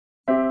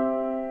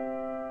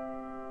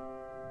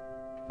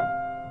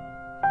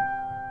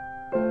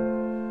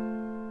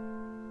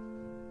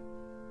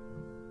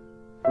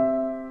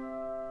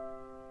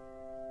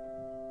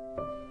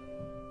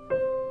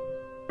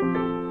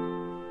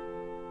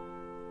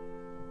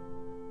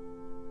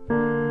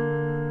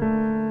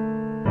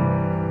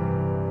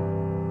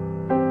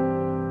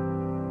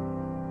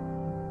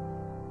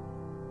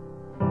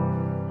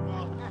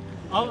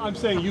I'm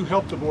saying you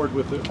help the board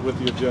with the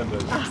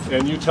agendas,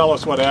 and you tell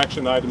us what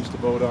action items to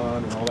vote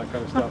on and all that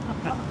kind of stuff.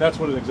 That's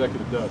what an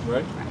executive does,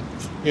 right?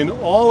 In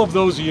all of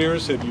those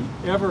years, have you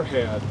ever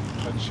had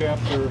a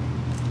chapter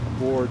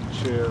board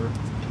chair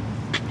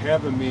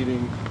have a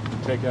meeting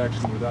and take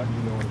action without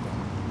you knowing about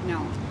it?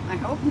 No, I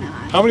hope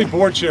not. How many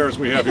board chairs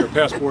we have here,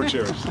 past board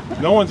chairs?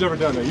 No one's ever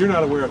done that. You're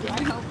not aware of that.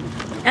 I hope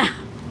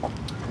not.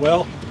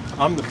 Well,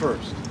 I'm the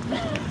first.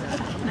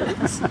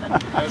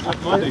 As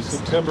of Monday,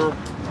 September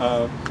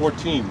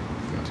 14,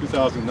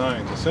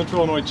 2009, the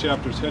Central Illinois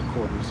Chapter's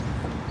headquarters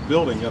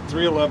building at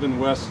 311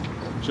 West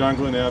John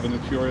Glenn Avenue,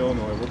 Peoria,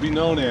 Illinois, will be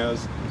known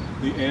as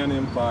the Ann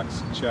M.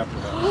 Fox Chapter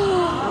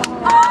House.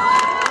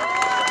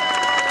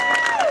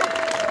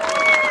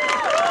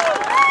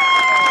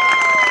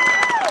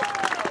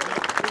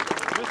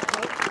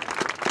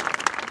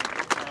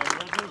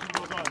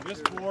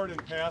 This board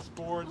and past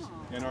boards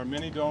and our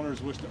many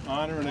donors wish to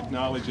honor and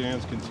acknowledge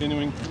Ann's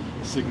continuing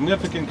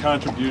significant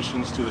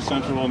contributions to the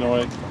Central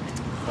Illinois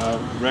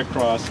Red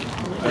Cross.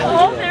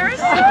 Oh, there is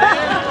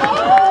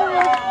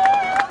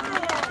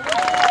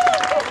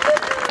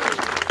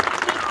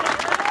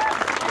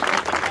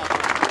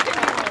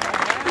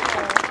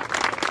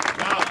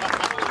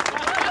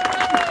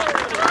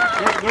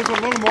There's a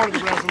little more to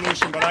the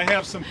resolution, but I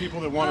have some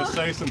people that want to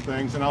say some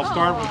things, and I'll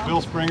start with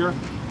Bill Springer.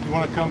 You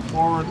want to come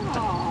forward?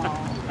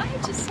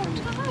 I'm just so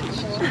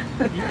touched.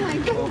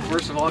 Well,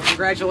 first of all,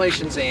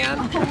 congratulations, Ann.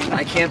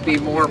 I can't be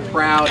more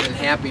proud and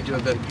happy to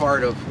have been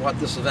part of what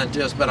this event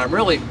is, but I'm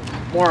really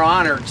more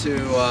honored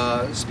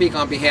to speak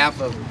on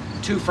behalf of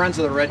two friends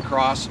of the Red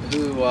Cross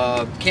who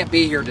can't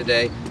be here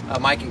today,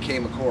 Mike and Kay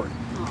McCord.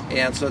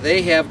 And so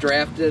they have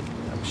drafted,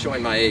 I'm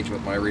showing my age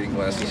with my reading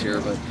glasses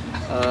here,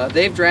 but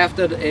they've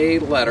drafted a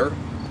letter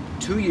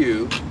to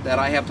you that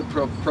I have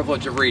the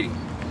privilege of reading.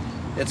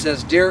 It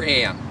says, "Dear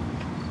Ann,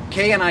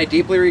 Kay and I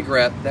deeply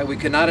regret that we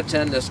could not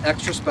attend this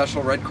extra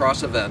special Red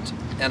Cross event,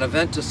 an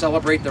event to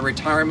celebrate the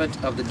retirement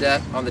of the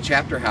debt on the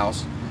chapter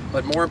house,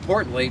 but more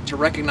importantly, to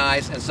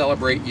recognize and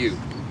celebrate you.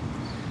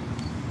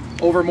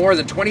 Over more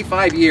than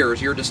 25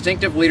 years, your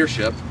distinctive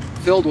leadership,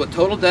 filled with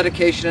total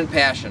dedication and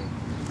passion,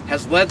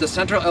 has led the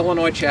Central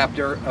Illinois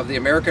chapter of the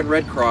American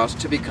Red Cross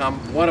to become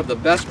one of the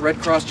best Red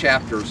Cross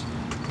chapters,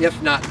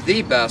 if not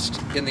the best,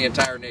 in the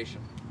entire nation.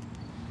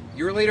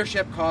 Your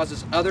leadership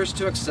causes others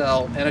to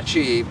excel and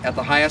achieve at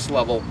the highest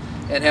level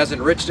and has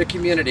enriched a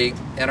community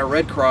and a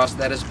Red Cross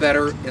that is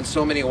better in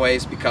so many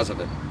ways because of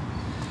it.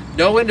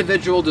 No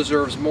individual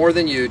deserves more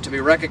than you to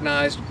be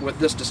recognized with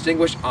this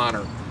distinguished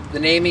honor, the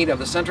naming of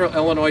the Central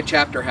Illinois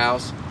Chapter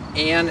House,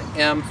 Ann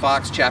M.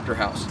 Fox Chapter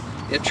House.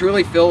 It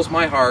truly fills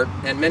my heart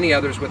and many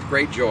others with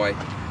great joy.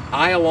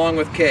 I, along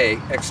with Kay,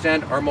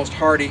 extend our most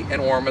hearty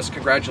and warmest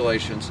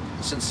congratulations.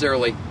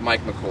 Sincerely,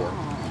 Mike McCord."